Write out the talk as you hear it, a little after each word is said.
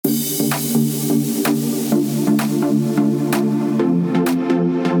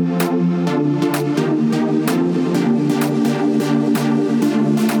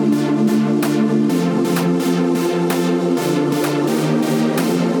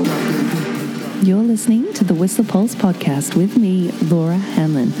You're listening to the Whistler Pulse podcast with me, Laura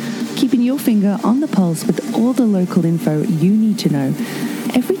Hanlon, keeping your finger on the pulse with all the local info you need to know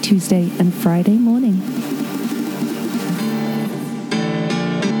every Tuesday and Friday morning.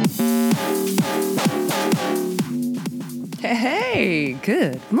 Hey,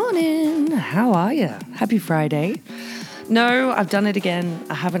 good morning. How are you? Happy Friday. No, I've done it again.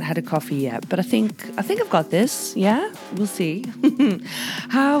 I haven't had a coffee yet, but I think I've got this. Yeah, we'll see.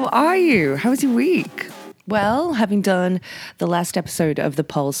 How are you? How was your week? Well, having done the last episode of The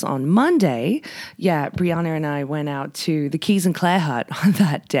Pulse on Monday, Brianna and I went out to the Keys and Clare Hut on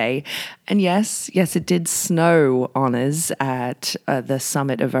that day. And yes, it did snow on us at the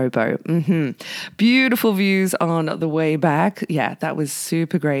summit of Obo. Beautiful views on the way back. Yeah, that was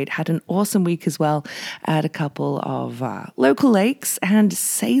super great. Had an awesome week as well at a couple of local lakes and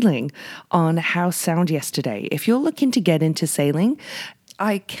sailing on Howe Sound yesterday. If you're looking to get into sailing,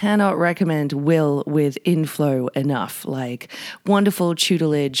 I cannot recommend Will with Inflow enough. Like, wonderful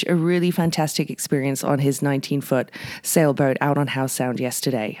tutelage, a really fantastic experience on his 19-foot sailboat out on Howe Sound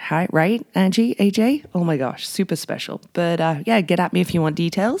yesterday. Hi, right, Angie, AJ? Oh my gosh, super special. But get at me if you want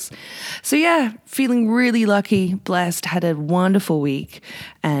details. So feeling really lucky, blessed, had a wonderful week,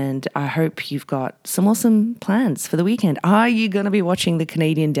 and I hope you've got some awesome plans for the weekend. Are you going to be watching the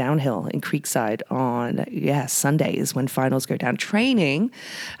Canadian Downhill in Creekside on Sundays when finals go down? Training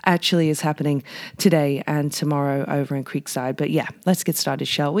actually is happening today and tomorrow over in Creekside. But let's get started,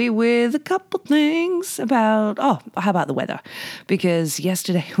 shall we, with a couple things about, how about the weather? Because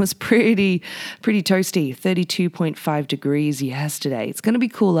yesterday was pretty toasty, 32.5 degrees yesterday. It's going to be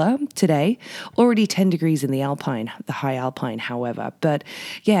cooler today, already 10 degrees in the Alpine, the high Alpine, however. But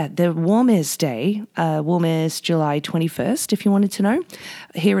the warmest day, warmest July 21st, if you wanted to know,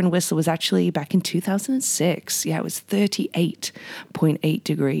 here in Whistler was actually back in 2006. It was 38.8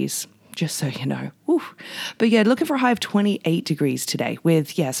 degrees, just so you know. Oof. But looking for a high of 28 degrees today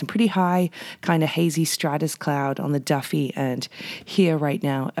with, some pretty high kind of hazy stratus cloud on the Duffy and here right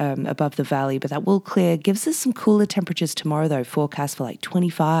now above the valley. But that will clear. Gives us some cooler temperatures tomorrow, though. Forecast for like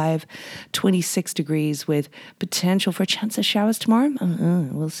 25, 26 degrees with potential for a chance of showers tomorrow.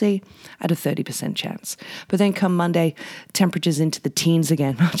 We'll see. At a 30% chance. But then come Monday, temperatures into the teens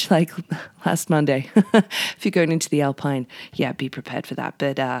again, much like last Monday. If you're going into the Alpine, be prepared for that.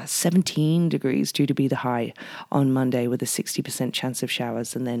 But 17 degrees due to be the high on Monday with a 60% chance of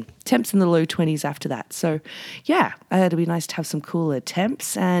showers, and then temps in the low 20s after that. So it'll be nice to have some cooler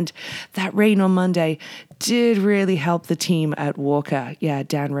temps, and that rain on Monday did really help the team at Walker.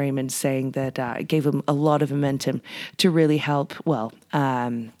 Dan Raymond saying that it gave them a lot of momentum to really help,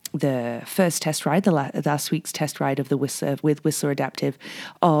 the first test ride, last week's test ride of the with Whistler Adaptive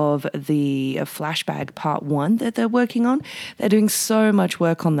of the Flashbag Part 1 that they're working on. They're doing so much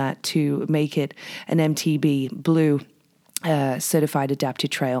work on that to make it an MTB Blue certified adapted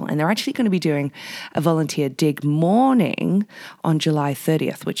trail, and they're actually going to be doing a volunteer dig morning on July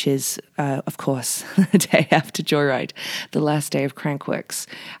 30th, which is of course the day after Joyride, the last day of Crankworx.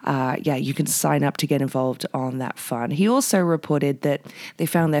 You can sign up to get involved on that fun. He also reported that they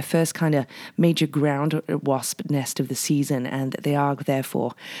found their first kind of major ground wasp nest of the season, and they are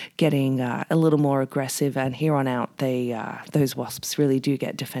therefore getting a little more aggressive, and here on out those wasps really do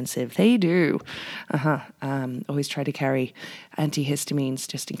get defensive. They do. Always try to carry antihistamines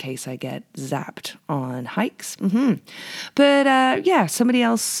just in case I get zapped on hikes. But somebody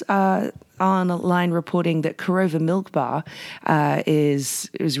else online reporting that Korova Milk Bar is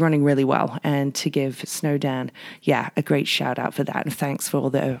running really well, and to give Snowdan a great shout out for that, and thanks for all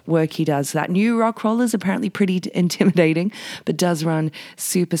the work he does. That new rock roller is apparently pretty intimidating, but does run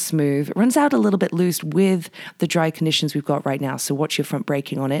super smooth. It runs out a little bit loose with the dry conditions we've got right now, so watch your front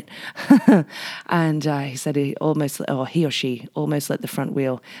braking on it. And he said he or she almost let the front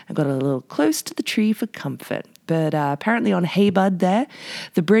wheel and got a little close to the tree for comfort. But apparently on Haybud there,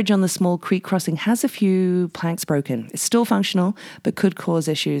 the bridge on the small creek crossing has a few planks broken. It's still functional, but could cause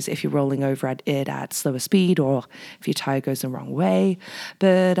issues if you're rolling over it at slower speed or if your tire goes the wrong way.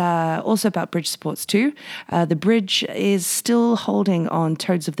 But also about bridge supports too. The bridge is still holding on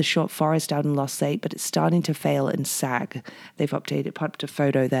toads of the short forest out in Lost Lake, but it's starting to fail and sag. They've popped a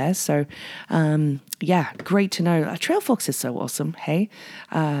photo there. So great to know. Trail Fox is so awesome, hey?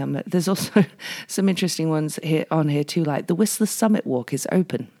 There's also some interesting ones here too, like the Whistler Summit Walk is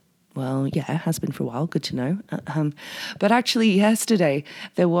open. Well, yeah, it has been for a while. Good to know. But actually, yesterday,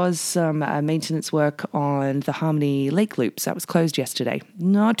 there was some maintenance work on the Harmony Lake Loops. That was closed yesterday.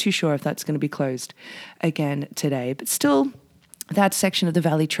 Not too sure if that's going to be closed again today, but still that section of the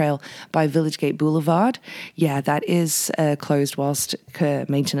Valley Trail by Village Gate Boulevard, yeah, that is closed whilst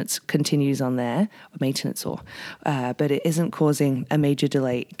maintenance continues on there, but it isn't causing a major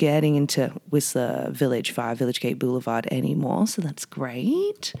delay getting into Whistler Village via Village Gate Boulevard anymore, so that's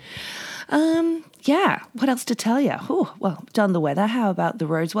great. Yeah, what else to tell you? Oh, well, done the weather. How about the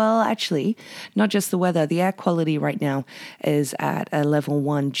roads? Well, actually, not just the weather. The air quality right now is at a level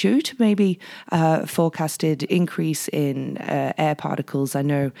 1 due to maybe forecasted increase in air particles. I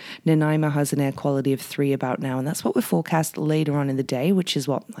know Nanaimo has an air quality of 3 about now, and that's what we're forecast later on in the day, which is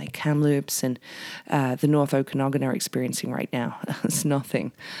what like Kamloops and the North Okanagan are experiencing right now. It's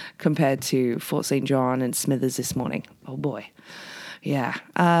nothing compared to Fort St. John and Smithers this morning. Oh boy. Yeah.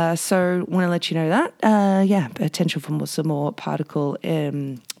 So want to let you know that. Yeah, potential for some more particles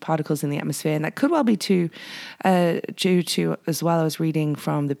in the atmosphere, and that could well be due to, as well. I was reading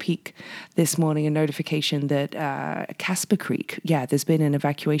from the Peak this morning a notification that Casper Creek. Yeah, there's been an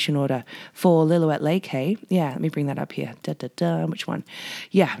evacuation order for Lillooet Lake. Hey, yeah. Let me bring that up here. Which one?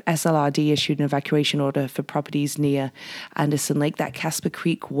 Yeah, SLRD issued an evacuation order for properties near Anderson Lake. That Casper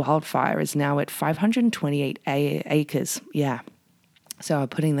Creek wildfire is now at 528 acres. Yeah. So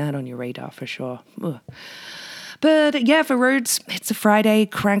putting that on your radar for sure. Ugh. But yeah, for roads, it's a Friday,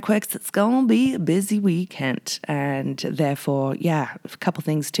 Crankworx. It's going to be a busy weekend. And therefore, yeah, a couple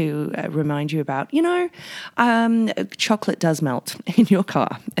things to remind you about. You know, chocolate does melt in your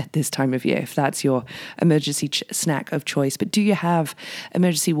car at this time of year, if that's your emergency snack of choice. But do you have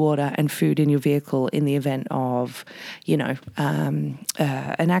emergency water and food in your vehicle in the event of, you know,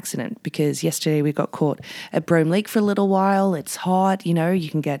 an accident? Because yesterday we got caught at Brome Lake for a little while. It's hot, you know,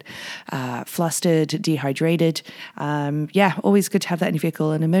 you can get flustered, dehydrated. Yeah, always good to have that in your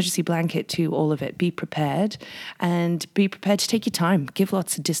vehicle. An emergency blanket to all of it. Be prepared, and be prepared to take your time. Give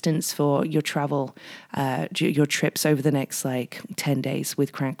lots of distance for your travel, your trips over the next 10 days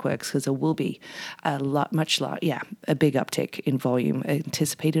with Crankworx, because there will be a big uptick in volume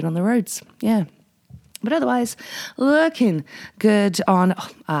anticipated on the roads. Yeah. But otherwise, looking good on,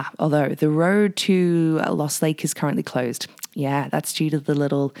 although the road to Lost Lake is currently closed. Yeah, that's due to the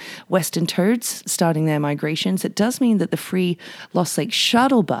little western toads starting their migrations. It does mean that the free Lost Lake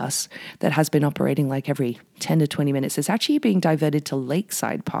shuttle bus that has been operating like every 10 to 20 minutes is actually being diverted to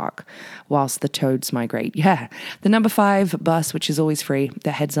Lakeside Park whilst the toads migrate. Yeah, the number 5 bus, which is always free,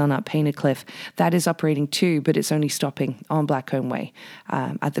 that heads on up Painted Cliff, that is operating too, but it's only stopping on Blackcomb Way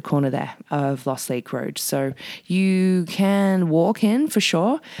at the corner there of Lost Lake Road. So you can walk in for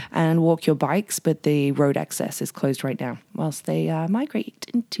sure and walk your bikes, but the road access is closed right now whilst they migrate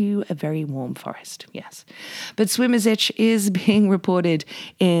into a very warm forest. Yes. But swimmer's itch is being reported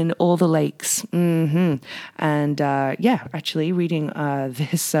in all the lakes. Mm-hmm. And yeah, actually reading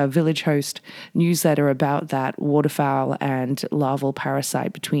this Village Host newsletter about that waterfowl and larval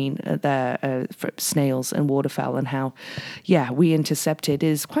parasite between the snails and waterfowl and how, yeah, we intercept it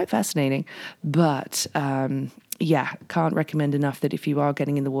is quite fascinating. But yeah, can't recommend enough that if you are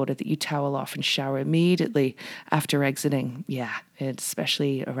getting in the water that you towel off and shower immediately after exiting. Yeah,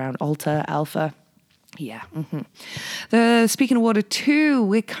 especially around Alta, Alpha. Yeah. Mm-hmm. Speaking of water too,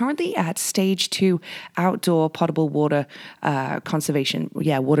 we're currently at stage 2 outdoor potable water conservation.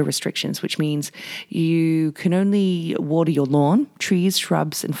 Yeah, water restrictions, which means you can only water your lawn, trees,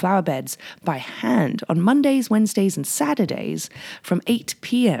 shrubs, and flower beds by hand on Mondays, Wednesdays, and Saturdays from 8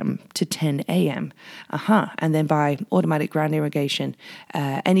 p.m. to 10 a.m. And then by automatic ground irrigation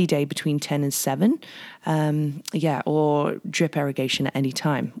any day between 10 and 7. Yeah, or drip irrigation at any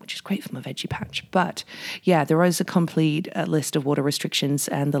time, which is great for my veggie patch. But yeah, there is a complete list of water restrictions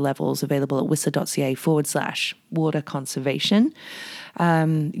and the levels available at whistler.ca/water conservation. That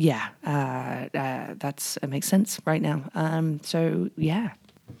makes sense right now. So yeah.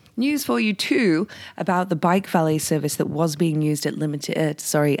 News for you too about the bike valet service that was being used at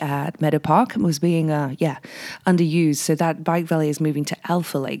at Meadow Park and was being underused. So that bike valet is moving to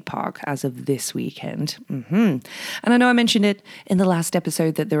Alpha Lake Park as of this weekend. And I know I mentioned it in the last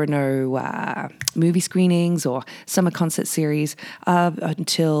episode that there are no movie screenings or summer concert series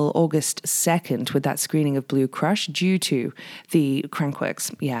until August 2nd with that screening of Blue Crush due to the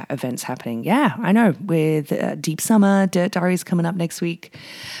Crankworx events happening. Yeah, I know, with Deep Summer, Dirt Diaries coming up next week.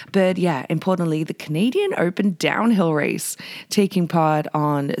 But yeah, importantly, the Canadian Open downhill race taking part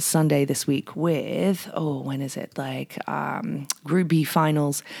on Sunday this week with, when is it? Group B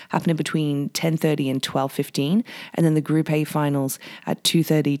finals happening between 10:30 and 12:15, and then the Group A finals at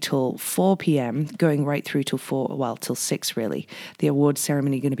 2:30 till 4 p.m., going right through till 6 really. The award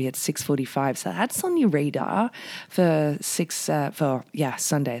ceremony going to be at 6:45, so that's on your radar for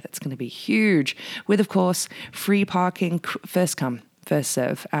Sunday. That's going to be huge, with of course free parking, first come first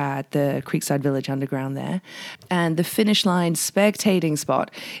serve at the Creekside Village Underground there. And the finish line spectating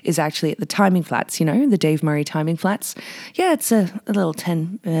spot is actually at the timing flats, the Dave Murray timing flats. Yeah, it's a little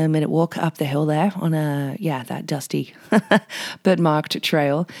 10-minute walk up the hill there on that dusty but marked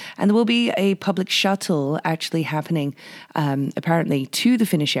trail. And there will be a public shuttle actually happening apparently to the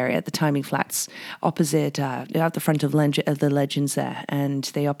finish area at the timing flats opposite out the front of the Legends there. And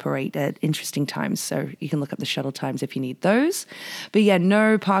they operate at interesting times, so you can look up the shuttle times if you need those. But yeah,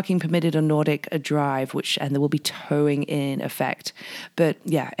 no parking permitted on Nordic Drive, and there will be towing in effect. But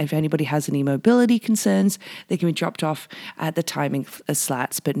yeah, if anybody has any mobility concerns, they can be dropped off at the timing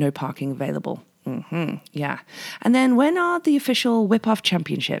slats, but no parking available. Yeah. And then when are the official whip-off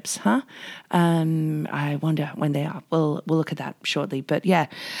championships, huh? I wonder when they are. We'll look at that shortly. But yeah,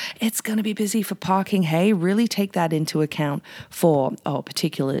 it's going to be busy for parking. Hey, really take that into account for,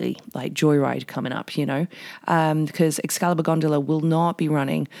 particularly like Joyride coming up, because Excalibur Gondola will not be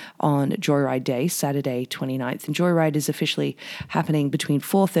running on Joyride Day, Saturday 29th. And Joyride is officially happening between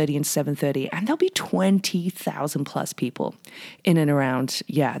 4:30 and 7:30. And there'll be 20,000 plus people in and around,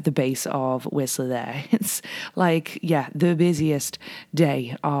 the base of Whistler there. It's the busiest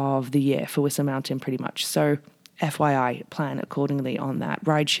day of the year for Whistler Mountain pretty much. So FYI, plan accordingly on that.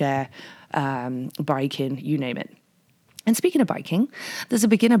 Rideshare, biking, you name it. And speaking of biking, there's a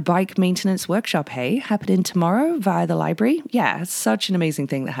beginner bike maintenance workshop, happening tomorrow via the library. Yeah, it's such an amazing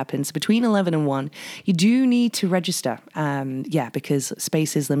thing that happens between 11 and 1. You do need to register, because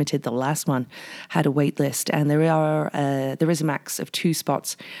space is limited. The last one had a wait list, and there is a max of 2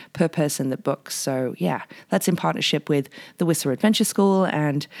 spots per person that books. So yeah, that's in partnership with the Whistler Adventure School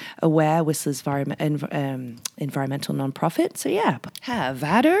and Aware, Whistler's environmental nonprofit. So yeah, have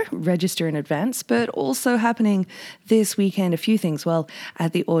at her, register in advance, but also happening this weekend, a few things. Well,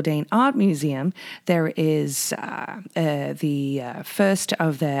 at the Ordain Art Museum, there is the first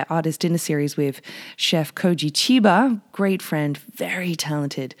of their artist dinner series with Chef Koji Chiba, great friend, very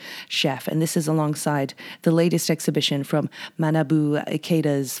talented chef. And this is alongside the latest exhibition from Manabu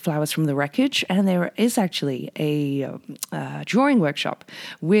Ikeda's Flowers from the Wreckage. And there is actually a drawing workshop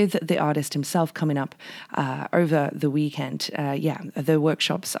with the artist himself coming up over the weekend. The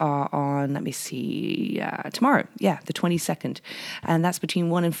workshops are on, tomorrow. The 22nd, and that's between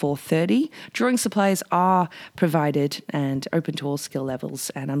 1 and 4:30. Drawing supplies are provided and open to all skill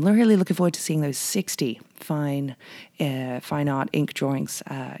levels, and I'm really looking forward to seeing those 60 fine art ink drawings,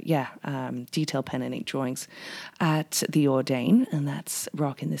 detail pen and ink drawings at the Ordain, and that's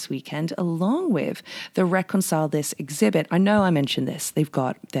rocking this weekend, along with the Reconcile This exhibit. I know I mentioned this. They've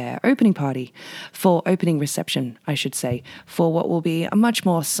got their opening reception, I should say, for what will be a much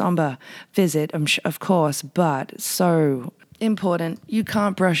more somber visit, of course, but so important. You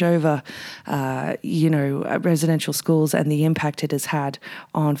can't brush over, residential schools and the impact it has had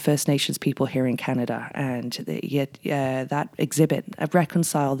on First Nations people here in Canada. And that exhibit,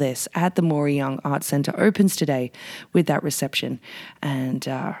 Reconcile This, at the Maury Young Arts Centre opens today with that reception. And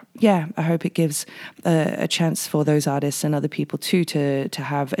I hope it gives a chance for those artists and other people too to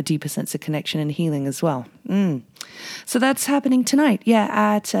have a deeper sense of connection and healing as well. So that's happening tonight.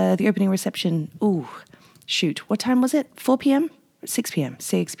 At the opening reception. Ooh. Shoot, what time was it? 4 p.m.? 6 p.m.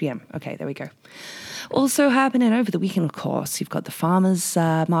 6 p.m. Okay, there we go. Also happening over the weekend, of course, you've got the Farmers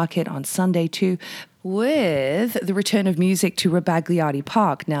Market on Sunday too, with the return of music to Rebagliati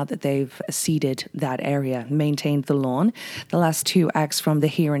Park now that they've seeded that area, maintained the lawn. The last 2 acts from the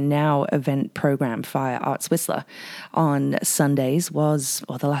Here and Now event program via Arts Whistler on Sundays the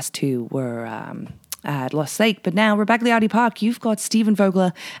last 2 were at Lost Lake. But now, Rebagliati Park, you've got Stephen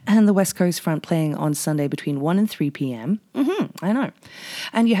Vogler and the West Coast Front playing on Sunday between 1 and 3 p.m. I know.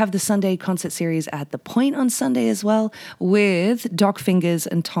 And you have the Sunday concert series at The Point on Sunday as well, with Doc Fingers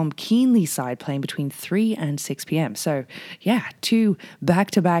and Tom Keenly side playing between 3 and 6 p.m. So, 2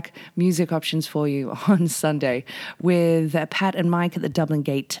 back-to-back music options for you on Sunday, with Pat and Mike at the Dublin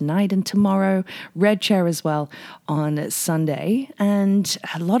Gate tonight and tomorrow, Red Chair as well on Sunday, and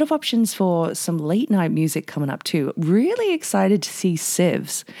a lot of options for some late night music coming up too. Really excited to see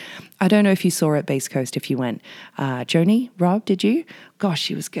Sieves I don't know if you saw it Base Coast if you went. Joni, Rob, did you? Gosh,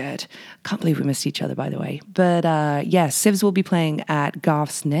 she was good. Can't believe we missed each other, by the way. But yeah, Sivs will be playing at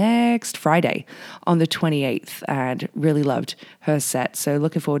Garth's next Friday on the 28th and really loved her set. So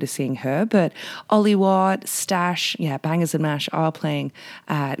looking forward to seeing her. But Ollie Watt, Stash, Bangers and Mash are playing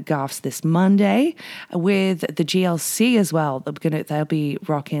at Garth's this Monday with the GLC as well. They'll be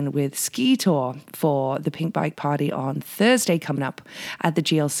rocking with Ski Tour for the Pink Bike Party on Thursday coming up at the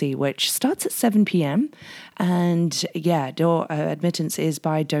GLC, which starts at 7 p.m. And door admittance is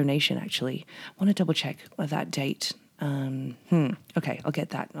by donation, actually. I want to double check that date. Okay, I'll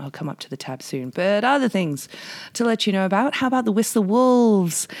get that. I'll come up to the tab soon. But other things to let you know about. How about the Whistler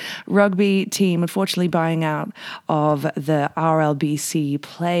Wolves rugby team, unfortunately buying out of the RLBC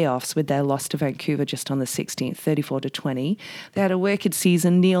playoffs with their loss to Vancouver just on the 16th, 34-20. They had a wicked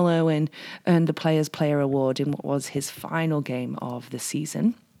season. Neil Owen earned the Players' Player Award in what was his final game of the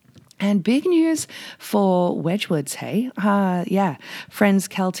season. And big news for Wedgwoods, hey? Friends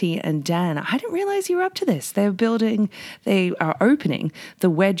Kelty and Dan. I didn't realize you were up to this. They are opening the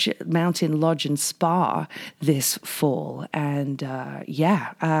Wedge Mountain Lodge and Spa this fall. And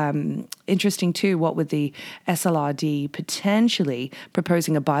interesting too, what with the SLRD potentially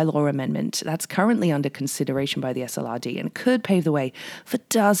proposing a bylaw amendment that's currently under consideration by the SLRD and could pave the way for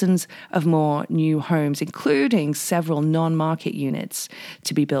dozens of more new homes, including several non-market units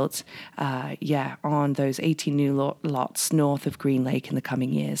to be built on those 18 new lots north of Green Lake in the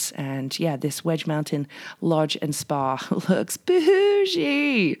coming years. And this Wedge Mountain Lodge and Spa looks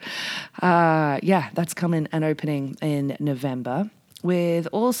bougie. That's coming and opening in November. With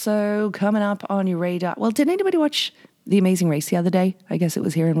also coming up on your radar. Well, did anybody watch The Amazing Race the other day? I guess it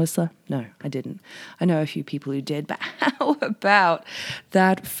was here in Whistler. No, I didn't. I know a few people who did, but how about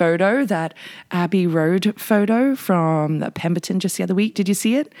that photo, that Abbey Road photo from Pemberton just the other week? Did you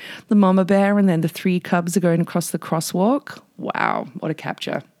see it? The mama bear and then the 3 cubs are going across the crosswalk. Wow, what a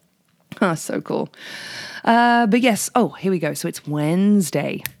capture. Oh, so cool. But yes, here we go. So it's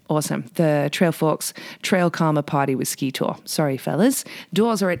Wednesday. Awesome. The Trail Forks Trail Karma Party with Ski Tour. Sorry, fellas.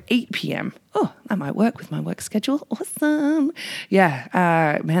 Doors are at 8 p.m. Oh, that might work with my work schedule. Awesome.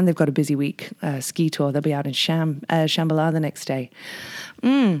 Man, they've got a busy week. Ski Tour. They'll be out in Shambhala the next day.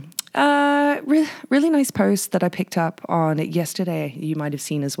 Really nice post that I picked up on yesterday. You might have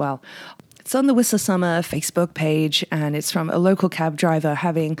seen as well. It's on the Whistler Summer Facebook page, and it's from a local cab driver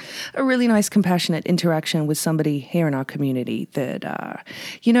having a really nice, compassionate interaction with somebody here in our community that,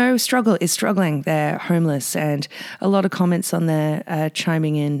 is struggling. They're homeless, and a lot of comments on there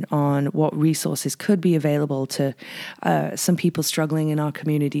chiming in on what resources could be available to some people struggling in our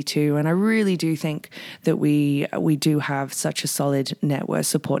community too. And I really do think that we do have such a solid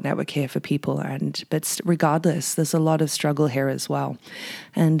support network here for people. But regardless, there's a lot of struggle here as well.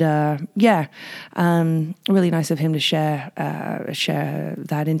 And really nice of him to share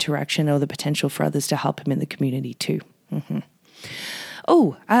that interaction or the potential for others to help him in the community too. Mm-hmm.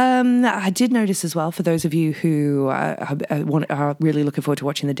 I did notice as well, for those of you who are really looking forward to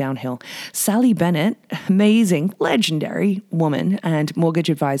watching the downhill, Sally Bennett, amazing, legendary woman and mortgage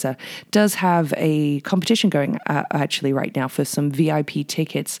advisor, does have a competition going actually right now for some VIP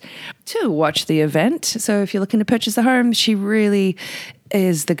tickets to watch the event. So if you're looking to purchase a home, she really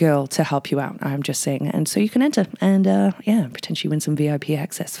is the girl to help you out, I'm just saying. And so you can enter and, potentially win some VIP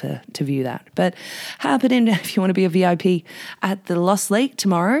access to view that. But happening if you want to be a VIP at the Lost Lake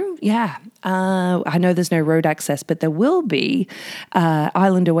tomorrow, I know there's no road access, but there will be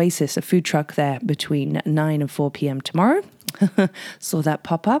Island Oasis, a food truck there between 9 and 4 p.m. tomorrow. Saw that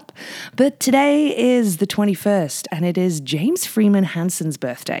pop up. But today is the 21st, and it is James Freeman Hansen's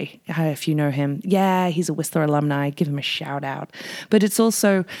birthday, if you know him. Yeah, he's a Whistler alumni. Give him a shout out. But it's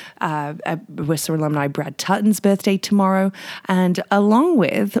also a Whistler alumni Brad Tutton's birthday tomorrow, and along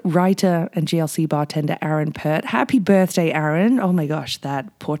with writer and GLC bartender Aaron Pert. Happy birthday, Aaron. Oh my gosh,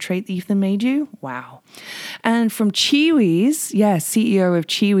 that portrait that Ethan made you. Wow. And from Chiwi's, CEO of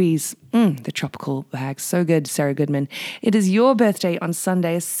Chiwi's, the tropical bag, so good, Sarah Goodman. It is your birthday on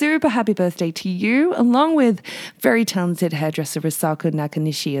Sunday. A super happy birthday to you, along with very talented hairdresser Risako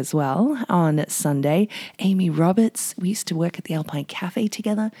Nakanishi as well on Sunday. Amy Roberts, we used to work at the Alpine Cafe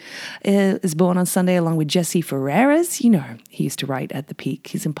together, is born on Sunday, along with Jesse Ferreras. He used to write at The Peak.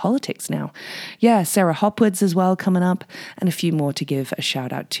 He's in politics now. Yeah, Sarah Hopwoods as well coming up, and a few more to give a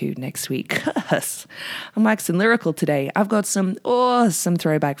shout out to next week. I'm waxing lyrical today. I've got some awesome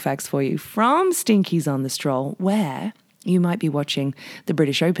throwback facts for you from Stinky's on the Stroll, where you might be watching the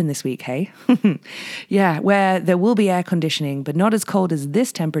British Open this week, hey? Where there will be air conditioning, but not as cold as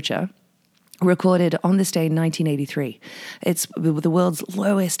this temperature. recorded on this day in 1983. It's the world's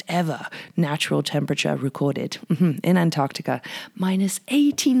lowest ever natural temperature recorded in Antarctica, minus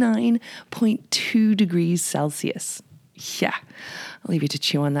 89.2 degrees Celsius. Yeah, I'll leave you to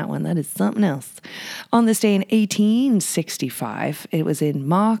chew on that one. That is something else. On this day in 1865, it was in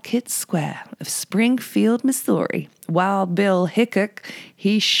Market Square of Springfield, Missouri. Wild Bill Hickok,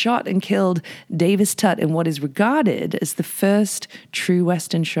 he shot and killed Davis Tutt in what is regarded as the first true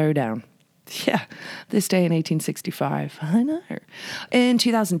Western showdown. Yeah, this day in 1865. I know. In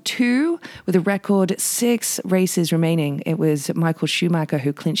 2002, with a record 6 races remaining, it was Michael Schumacher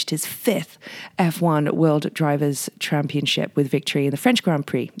who clinched his 5th F1 World Drivers' Championship with victory in the French Grand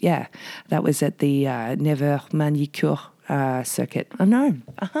Prix. Yeah, that was at the Nevers-Manicourt circuit. I know.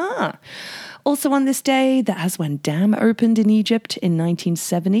 Aha. Also on this day, the Aswan Dam opened in Egypt in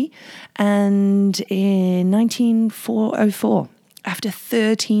 1970, and in 1904. After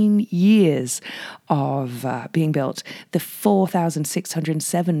 13 years of being built, the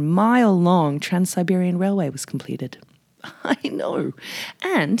 4,607-mile-long Trans-Siberian Railway was completed. I know.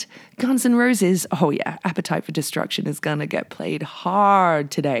 And Guns N' Roses, oh yeah, Appetite for Destruction is going to get played hard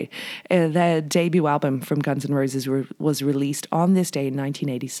today. Their debut album from Guns N' Roses was released on this day in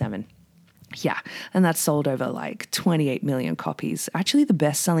 1987. Yeah, and that sold over like 28 million copies. Actually, the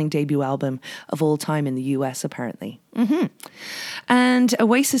best-selling debut album of all time in the US, apparently. And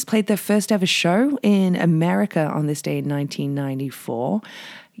Oasis played their first ever show in America on this day in 1994.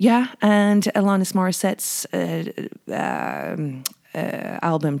 Yeah, and Alanis Morissette's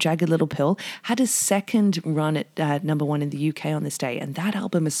album, Jagged Little Pill, had a second run at number 1 in the UK on this day, and that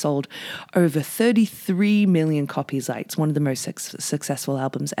album has sold over 33 million copies. It's one of the most successful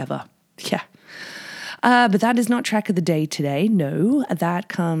albums ever. Yeah. But that is not track of the day today. No, that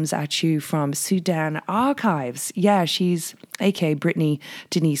comes at you from Sudan Archives. Yeah, she's aka Brittany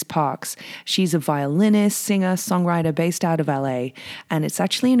Denise Parks. She's a violinist, singer, songwriter based out of LA. And it's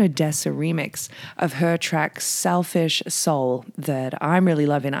actually an Odessa remix of her track Selfish Soul that I'm really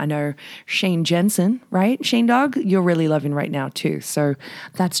loving. I know Shane Jensen, right? Shane Dog, you're really loving right now too. So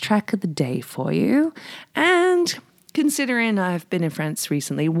that's track of the day for you. And considering I've been in France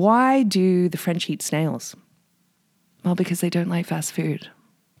recently, why do the French eat snails? Well, because they don't like fast food.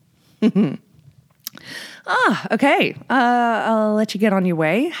 Okay. I'll let you get on your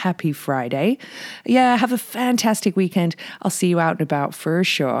way. Happy Friday. Yeah, have a fantastic weekend. I'll see you out and about for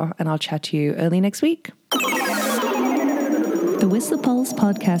sure, and I'll chat to you early next week. The Whistler Pulse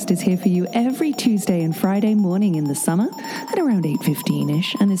podcast is here for you every Tuesday and Friday morning in the summer at around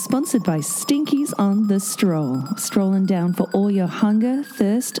 8:15ish and is sponsored by Stinkies on the Stroll. Strolling down for all your hunger,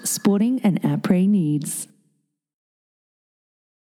 thirst, sporting and après needs.